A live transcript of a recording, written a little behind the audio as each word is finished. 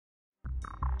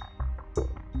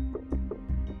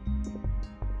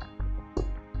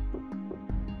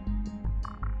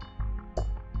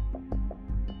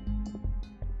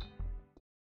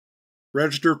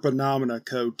Registered Phenomena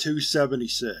Code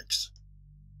 276.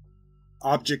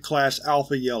 Object Class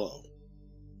Alpha Yellow.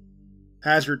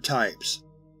 Hazard Types: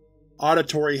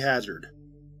 Auditory Hazard,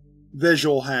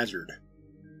 Visual Hazard,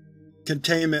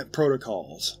 Containment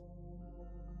Protocols.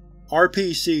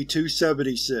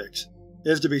 RPC-276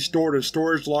 is to be stored in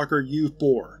Storage Locker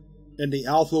U-4 in the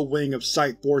Alpha Wing of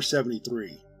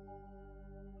Site-473.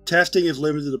 Testing is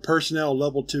limited to Personnel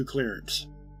Level 2 clearance.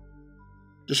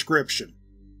 Description: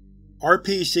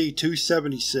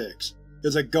 RPC-276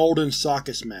 is a golden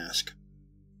Soccus Mask,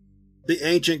 the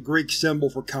ancient Greek symbol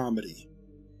for comedy.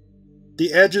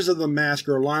 The edges of the mask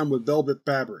are lined with velvet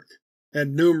fabric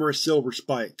and numerous silver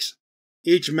spikes,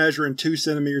 each measuring 2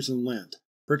 cm in length,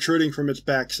 protruding from its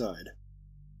backside.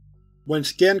 When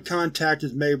skin contact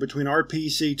is made between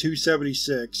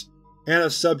RPC-276 and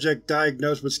a subject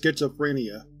diagnosed with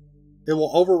schizophrenia, it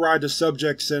will override the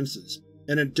subject's senses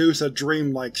and induce a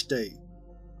dream-like state.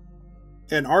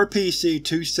 An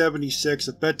RPC-276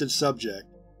 affected subject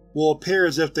will appear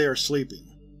as if they are sleeping.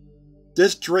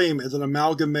 This dream is an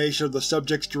amalgamation of the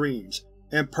subject's dreams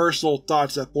and personal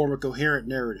thoughts that form a coherent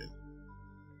narrative.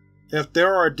 If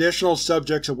there are additional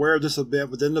subjects aware of this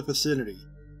event within the vicinity,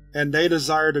 and they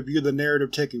desire to view the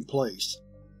narrative taking place,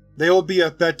 they will be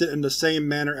affected in the same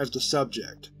manner as the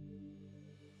subject.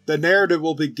 The narrative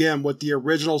will begin with the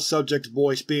original subject's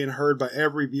voice being heard by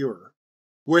every viewer,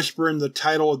 whispering the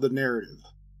title of the narrative.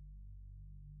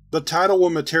 The title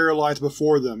will materialize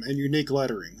before them in unique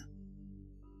lettering.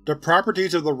 The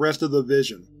properties of the rest of the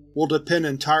vision will depend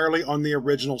entirely on the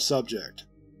original subject.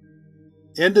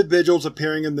 Individuals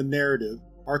appearing in the narrative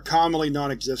are commonly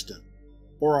non-existent,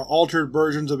 or are altered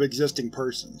versions of existing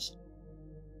persons.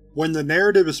 When the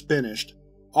narrative is finished,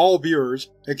 all viewers,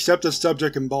 except the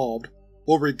subject involved,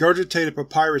 will regurgitate a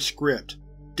papyrus script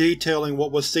detailing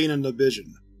what was seen in the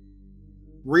vision.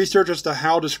 Research as to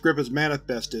how the script is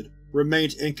manifested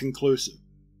remains inconclusive.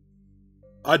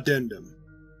 Addendum: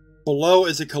 below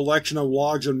is a collection of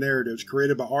logs of narratives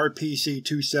created by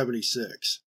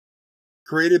RPC-276,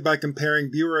 created by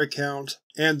comparing viewer accounts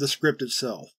and the script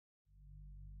itself.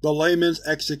 The Layman's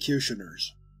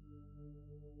Executioners.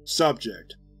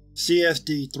 Subject: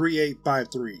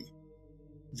 CSD-3853.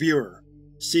 Viewer: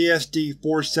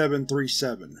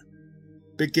 CSD-4737.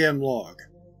 Begin log.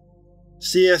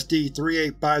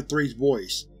 CSD-3853's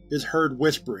voice is heard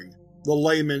whispering, "The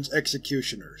Layman's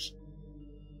Executioners."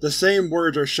 The same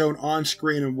words are shown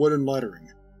on-screen in wooden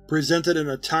lettering, presented in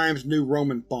a Times New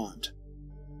Roman font.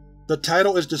 The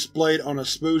title is displayed on a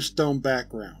smooth stone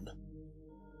background.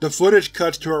 The footage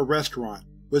cuts to a restaurant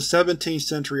with 17th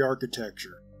century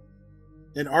architecture.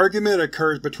 An argument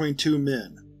occurs between two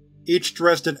men, each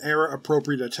dressed in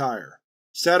era-appropriate attire,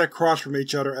 sat across from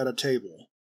each other at a table.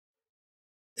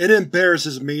 "It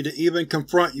embarrasses me to even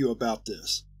confront you about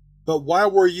this, but why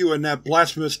were you in that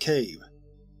blasphemous cave?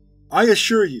 I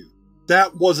assure you,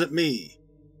 that wasn't me.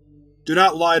 Do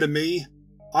not lie to me.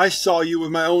 I saw you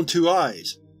with my own 2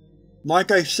 eyes. Like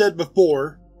I said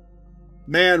before."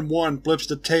 Man 1 flips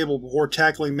the table before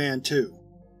tackling Man 2,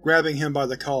 grabbing him by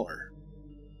the collar.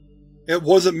 "It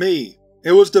wasn't me.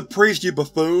 It was the priest, you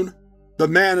buffoon. The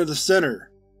man in the center.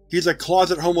 He's a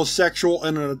closet homosexual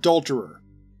and an adulterer.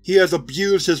 He has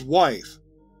abused his wife."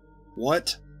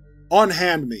 "What?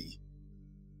 Unhand me."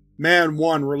 Man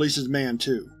 1 releases Man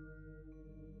 2.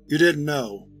 "You didn't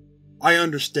know. I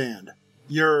understand.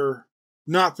 You're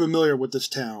not familiar with this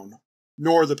town,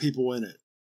 nor the people in it.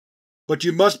 But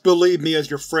you must believe me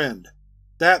as your friend.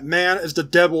 That man is the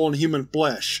devil in human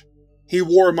flesh. He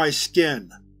wore my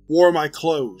skin, wore my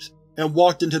clothes, and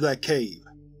walked into that cave.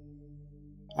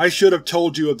 I should have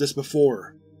told you of this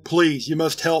before. Please, you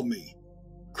must help me.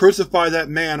 Crucify that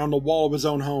man on the wall of his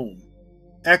own home.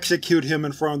 Execute him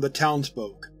in front of the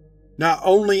townsfolk, not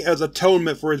only as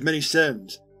atonement for his many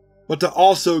sins, but to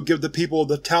also give the people of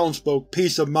the townsfolk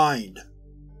peace of mind."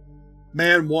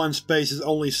 Man 1's face is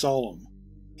only solemn.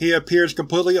 He appears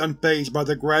completely unfazed by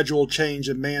the gradual change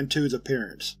in Man 2's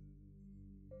appearance.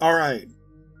 "Alright.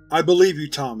 I believe you,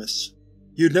 Thomas.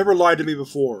 You've never lied to me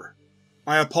before.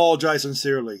 I apologize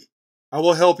sincerely. I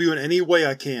will help you in any way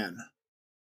I can."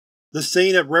 The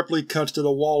scene abruptly cuts to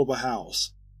the wall of a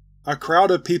house. A crowd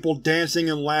of people dancing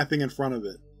and laughing in front of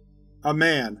it. A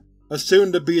man,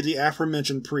 assumed to be the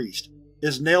aforementioned priest,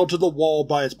 is nailed to the wall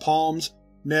by his palms,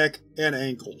 neck, and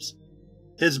ankles.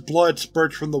 His blood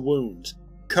spurts from the wounds,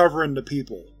 covering the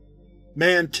people.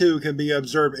 Man 2 can be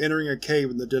observed entering a cave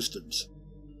in the distance.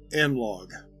 End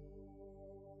log.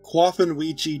 Quaffin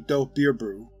Weechi Do Beer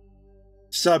Brew.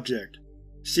 Subject: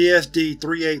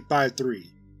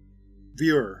 CSD-3853.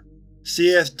 Viewer: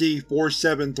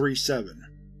 CSD-4737.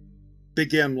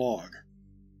 Begin log.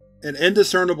 An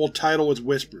indiscernible title is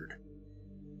whispered.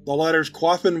 The letters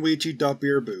Quafinwichi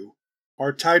Dabirbu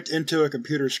are typed into a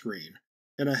computer screen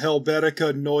in a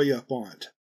Helvetica Neue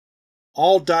font.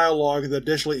 All dialogue is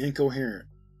additionally incoherent.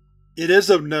 It is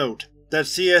of note that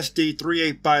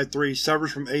CSD-3853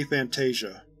 suffers from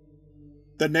aphantasia.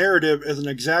 The narrative is an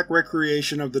exact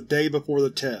recreation of the day before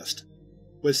the test,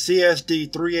 with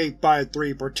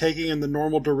CSD-3853 partaking in the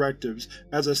normal directives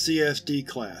as a CSD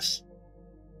class.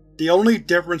 The only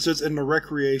differences in the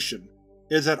recreation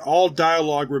is that all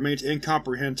dialogue remains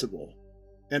incomprehensible,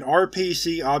 and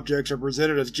RPC objects are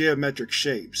presented as geometric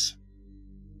shapes.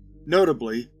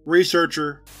 Notably,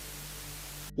 Researcher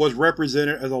was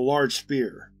represented as a large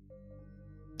sphere.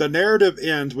 The narrative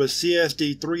ends with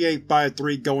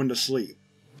CSD-3853 going to sleep.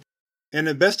 An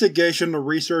investigation of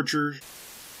Researcher's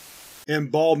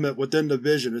involvement within the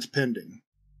vision is pending.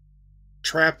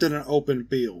 Trapped in an open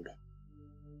field.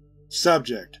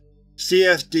 Subject: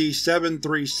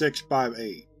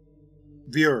 CSD-73658.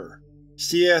 Viewer: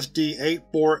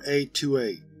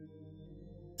 CSD-84828.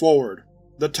 Forward: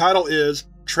 the title is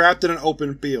Trapped in an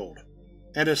Open Field,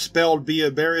 and is spelled via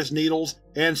various needles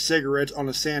and cigarettes on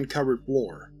a sand-covered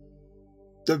floor.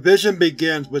 The vision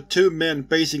begins with two men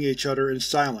facing each other in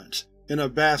silence in a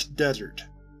vast desert.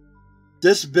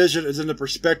 This vision is in the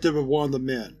perspective of one of the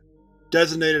men,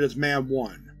 designated as Man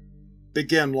 1.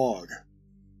 Begin log.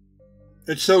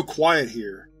 It's so quiet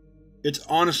here. It's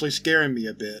honestly scaring me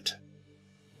a bit.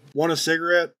 Want a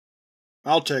cigarette?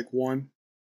 I'll take one.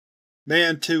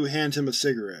 Man 2 hands him a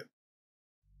cigarette.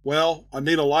 Well, I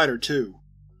need a lighter too.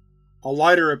 A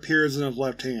lighter appears in his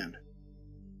left hand.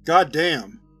 God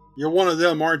damn, you're one of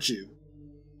them, aren't you?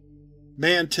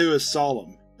 Man 2 is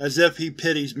solemn, as if he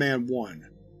pities Man 1.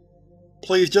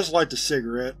 Please just light the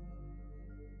cigarette.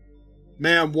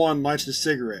 Man 1 lights the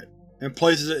cigarette, and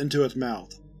places it into his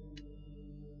mouth.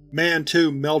 Man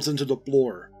 2 melts into the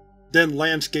floor, then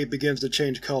landscape begins to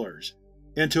change colors,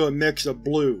 into a mix of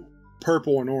blue,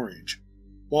 purple, and orange,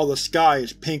 while the sky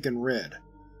is pink and red.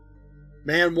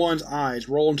 Man 1's eyes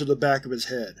roll into the back of his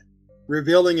head,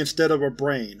 revealing instead of a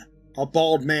brain, a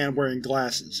bald man wearing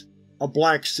glasses, a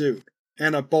black suit,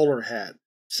 and a bowler hat,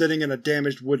 sitting in a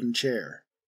damaged wooden chair.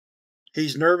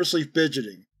 He's nervously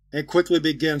fidgeting, and quickly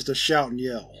begins to shout and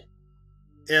yell.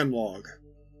 End log.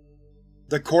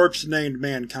 The corpse named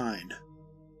Mankind.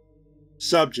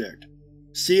 Subject: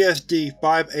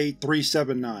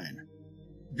 CSD-58379.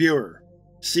 Viewer: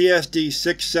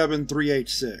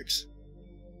 CSD-67386.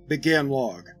 Begin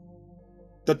log.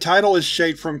 The title is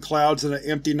shaped from clouds in an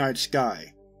empty night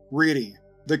sky, reading,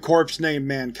 The corpse named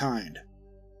Mankind.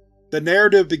 The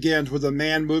narrative begins with a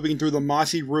man moving through the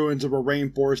mossy ruins of a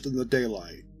rainforest in the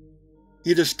daylight.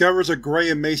 He discovers a grey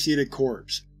emaciated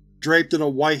corpse, draped in a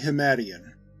white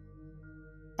himadian.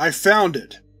 I found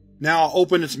it! Now I'll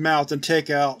open its mouth and take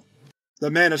out…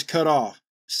 The man is cut off,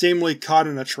 seemingly caught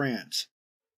in a trance.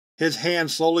 His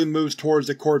hand slowly moves towards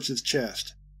the corpse's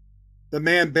chest. The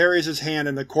man buries his hand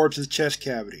in the corpse's chest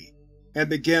cavity, and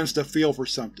begins to feel for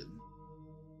something.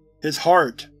 His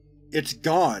heart… it's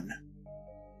gone!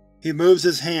 He moves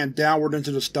his hand downward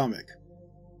into the stomach.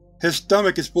 His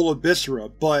stomach is full of viscera,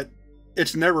 but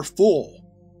it's never full.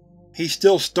 He's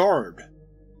still starved.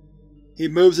 He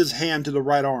moves his hand to the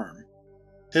right arm.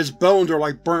 His bones are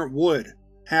like burnt wood,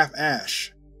 half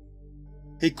ash.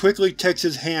 He quickly takes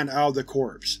his hand out of the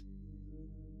corpse.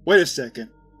 Wait a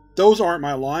second, those aren't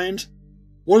my lines.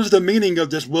 What is the meaning of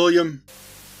this, William?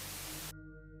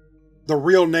 The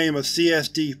real name of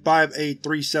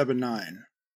CSD-58379.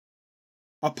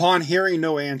 Upon hearing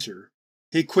no answer,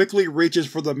 he quickly reaches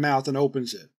for the mouth and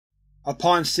opens it.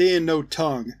 Upon seeing no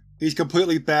tongue, he's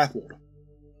completely baffled.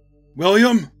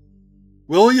 William?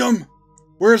 William?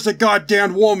 Where's the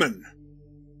goddamned woman?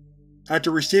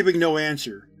 After receiving no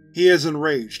answer, he is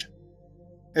enraged.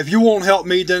 If you won't help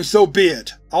me, then so be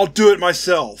it. I'll do it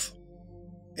myself.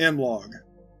 End log.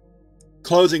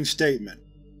 Closing statement.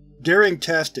 During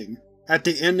testing, at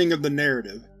the ending of the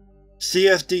narrative,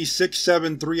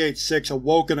 CSD-67386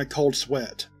 awoke in a cold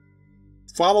sweat.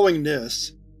 Following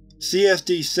this,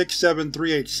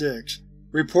 CSD-67386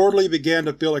 reportedly began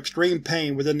to feel extreme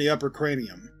pain within the upper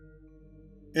cranium.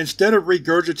 Instead of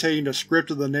regurgitating the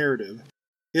script of the narrative,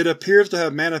 it appears to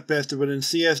have manifested within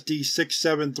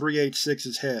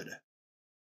CSD-67386's head.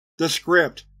 The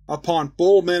script, upon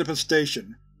full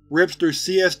manifestation, rips through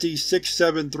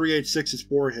CSD-67386's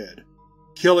forehead,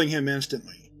 killing him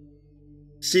instantly.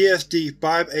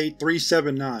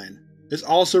 CSD-58379 is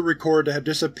also recorded to have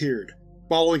disappeared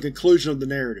following conclusion of the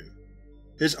narrative,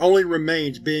 his only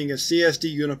remains being a CSD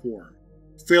uniform,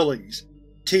 fillings,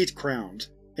 teeth crowns,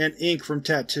 and ink from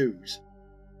tattoos.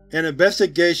 An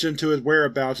investigation into his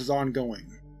whereabouts is ongoing.